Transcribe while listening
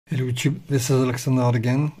Hello YouTube, this is Alexander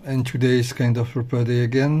again, and today is kind of repair day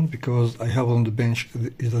again because I have on the bench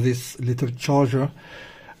this little charger.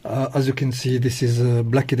 As you can see, this is a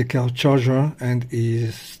Black Decker charger and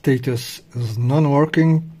its status is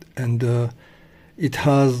non-working, and it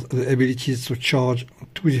has the ability to charge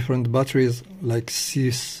two different batteries like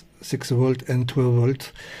 6 volt and 12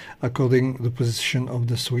 volt according to the position of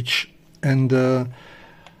the switch. And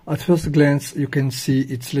at first glance you can see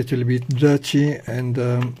it's a little bit dirty,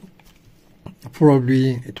 and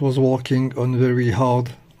probably it was working on very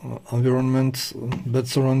hard environment, bad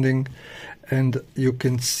surrounding, and you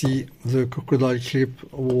can see the crocodile clip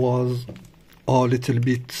was a little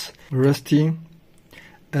bit rusty,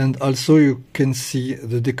 and also you can see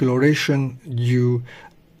the decoloration due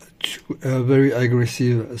to a very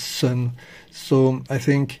aggressive sun. So I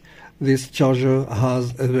think this charger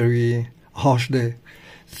has a very harsh day.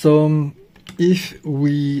 So if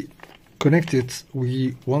we connect it,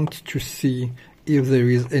 we want to see if there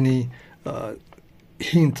is any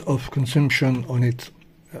hint of consumption on it.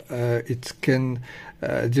 It can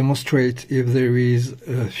demonstrate if there is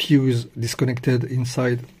a fuse disconnected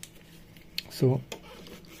inside. So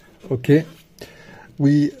okay,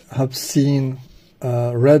 we have seen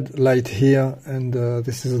a red light here, and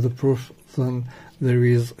this is the proof then there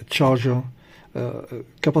is a charger,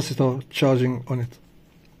 capacitor charging on it.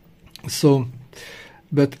 So,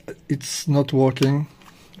 but it's not working,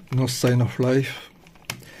 no sign of life.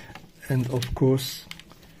 And of course,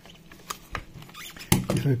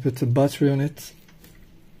 if I put a battery on it,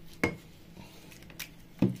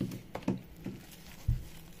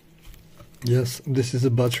 yes, this is a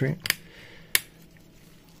battery.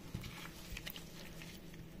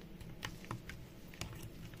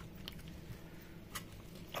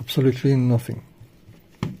 Absolutely nothing.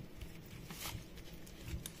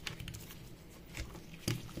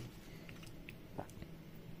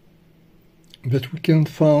 But we can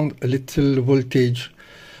find a little voltage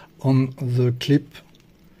on the clip,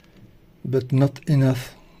 but not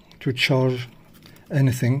enough to charge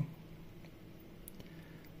anything.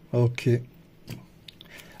 Okay,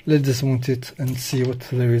 let's dismount it and see what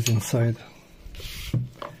there is inside.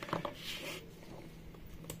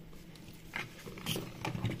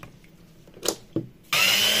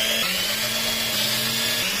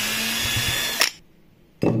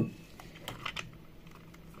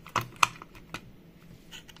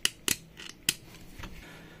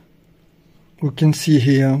 We can see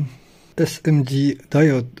here SMD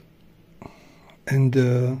diode, and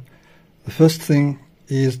the first thing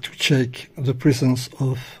is to check the presence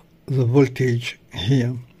of the voltage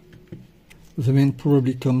here. The main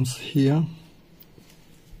probably comes here,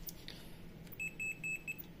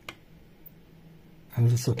 and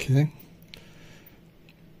that's okay,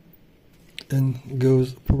 and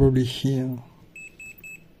goes probably here.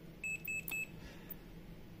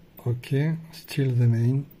 Okay, still the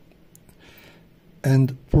main.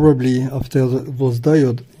 And probably after those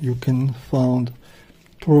diode you can find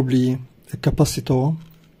probably a capacitor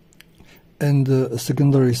and a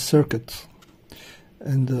secondary circuit.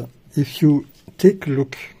 And if you take a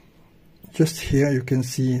look just here, you can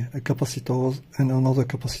see a capacitor and another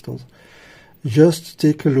capacitor. Just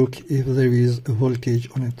take a look if there is a voltage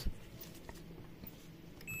on it.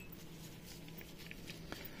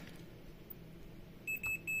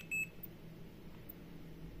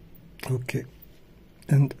 Okay.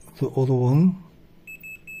 And the other one,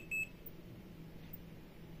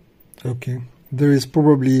 okay, there is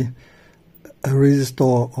probably a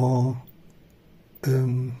resistor or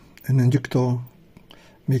an inductor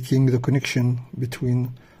making the connection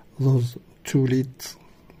between those two leads.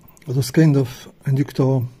 Those kind of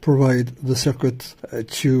inductor provide the circuit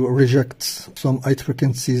to reject some high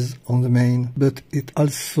frequencies on the main, but it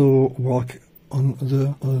also works on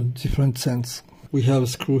the different sense. We have a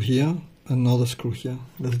screw here, another screw here.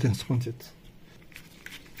 Let's dismount it.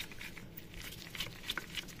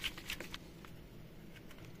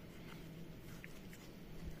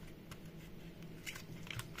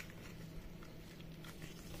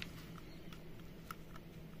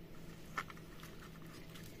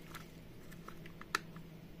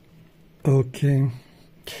 Okay,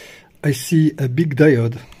 I see a big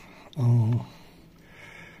diode on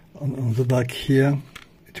the back here.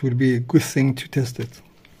 It will be a good thing to test it.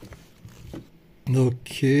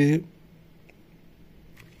 Okay,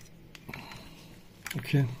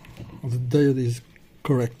 the diode is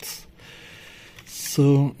correct.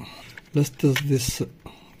 So let's test this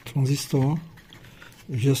transistor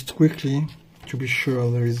just quickly to be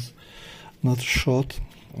sure there is not a short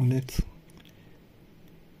on it.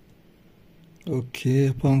 Okay,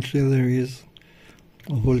 apparently there is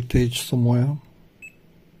a voltage somewhere.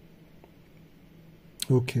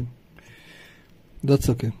 Okay, that's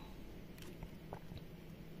okay.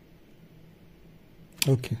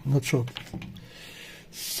 Okay, not short.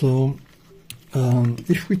 So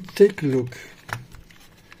if we take a look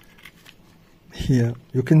here,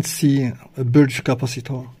 you can see a bridge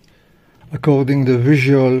capacitor. According to the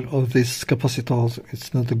visual of these capacitors,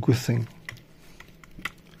 it's not a good thing.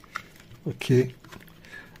 Okay,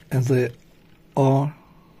 and they are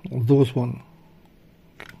those one.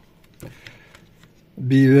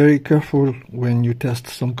 Be very careful when you test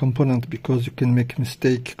some component, because you can make a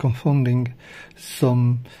mistake confounding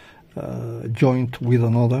some joint with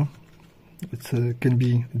another. It can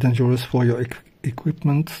be dangerous for your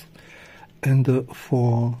equipment and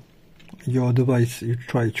for your device you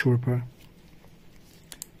try to repair.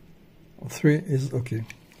 3 is okay.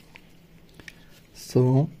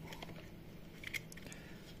 So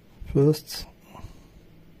first,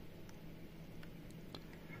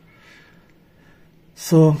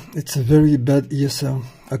 so it's a very bad ESR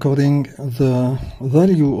according the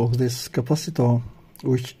value of this capacitor,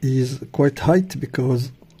 which is quite high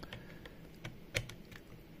because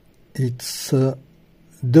it's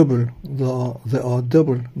double. They are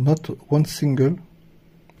double, not one single.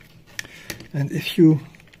 And if you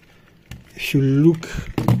look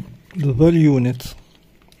the value in it,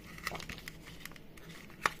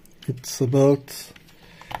 it's about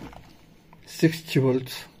 60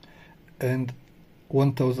 volts and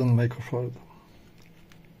 1000 microfarad.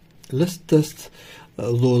 Let's test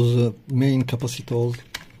those main capacitors.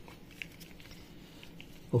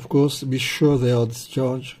 Of course, be sure they are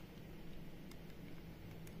discharged.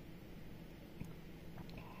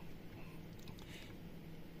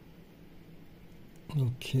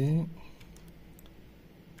 Okay,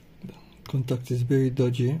 the contact is very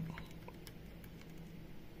dodgy.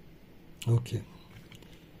 Okay,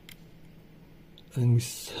 and we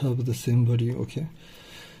have the same value. Okay,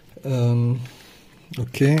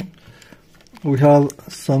 okay, we have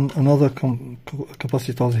another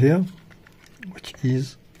capacitors here, which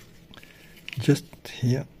is just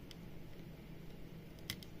here.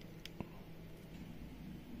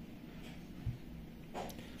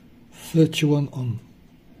 $31 ohm.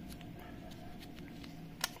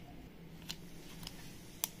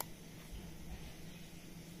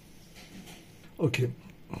 Okay,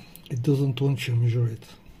 it doesn't want to measure it.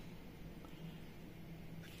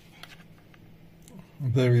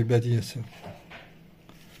 Very bad ESR.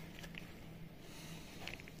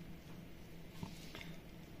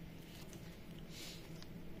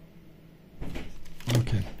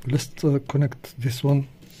 Okay, let's connect this one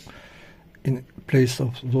in place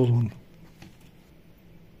of those one.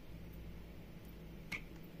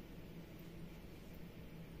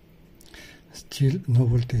 Still no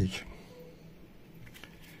voltage.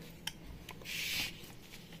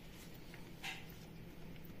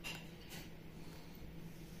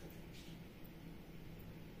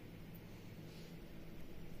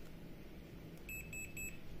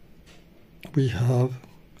 We have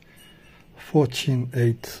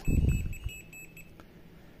 14.8.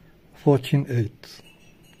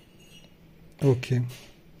 Okay,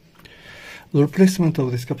 the replacement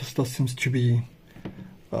of this capacitor seems to be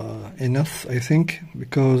enough, I think,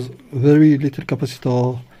 because very little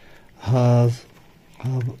capacitor have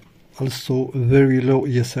also very low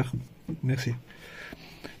ESR. Merci.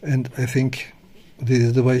 And I think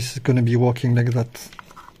this device is going to be working like that.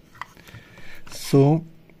 So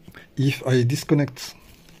if I disconnect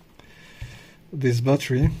this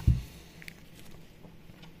battery,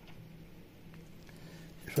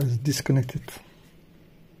 if I disconnect it,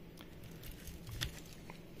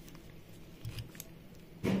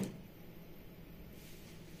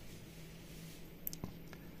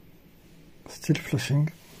 still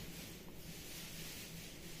flashing.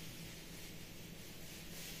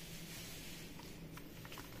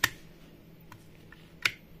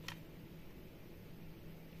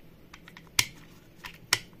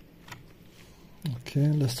 Okay,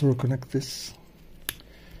 let's reconnect this.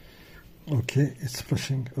 Okay, it's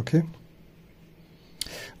flashing. Okay.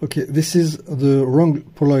 Okay, this is the wrong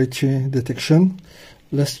polarity detection.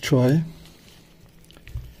 Let's try.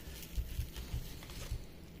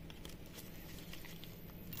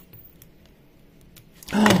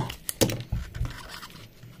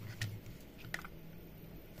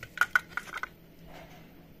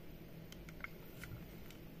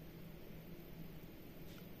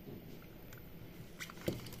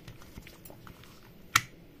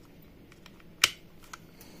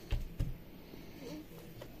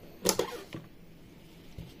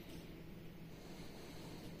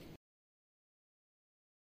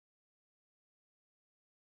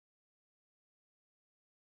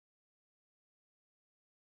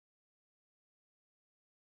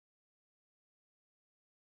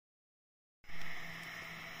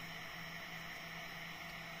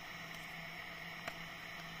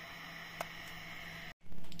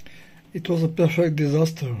 It was a perfect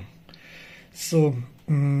disaster. So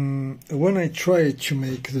when I tried to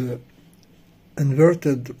make the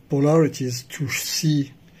inverted polarities to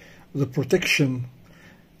see the protection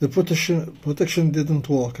didn't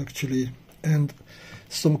work actually, and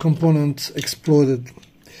some components exploded.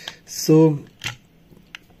 So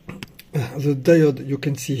the diode you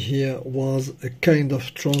can see here was a kind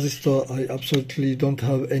of transistor. I absolutely don't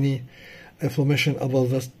have any information about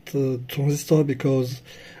that transistor, because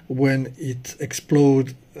when it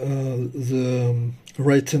exploded, the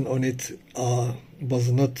writing on it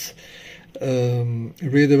was not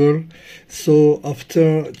readable. So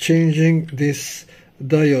after changing this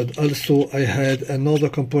diode, also I had another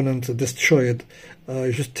component destroyed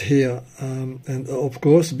just here, and of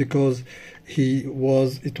course, because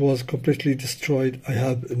it was completely destroyed, I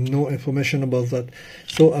have no information about that.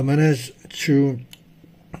 So I managed to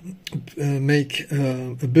make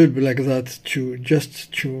a bulb like that,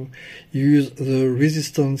 just to use the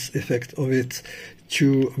resistance effect of it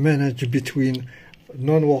to manage between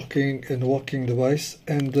non-working and working device.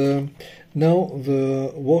 And now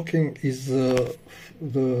the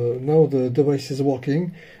device is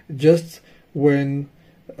working just when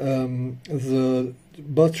the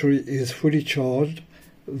battery is fully charged.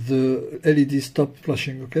 The LED stop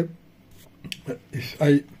flashing. Okay, if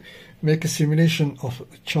I make a simulation of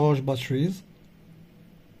charged batteries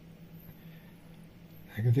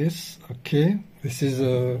like this, okay, this is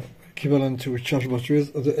equivalent to charged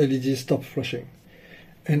batteries. The LED stop flashing,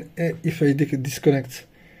 and if I disconnect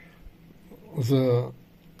the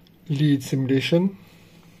lead simulation,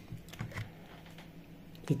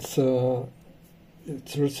 it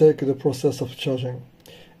retake the process of charging,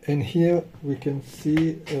 and here we can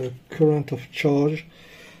see a current of charge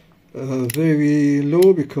very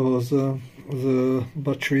low, because the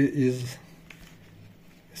battery is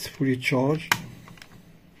fully charged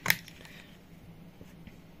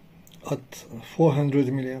at 400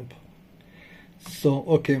 milliamp. So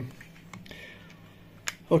okay,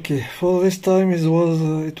 for this time it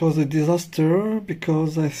was a disaster,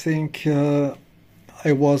 because I think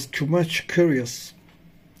I was too much curious,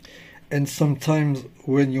 and sometimes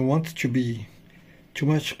when you want to be too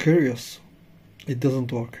much curious, it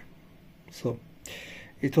doesn't work. So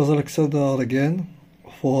it was Alexander again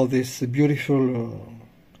for this beautiful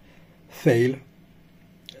fail,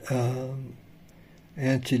 and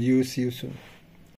until see you soon.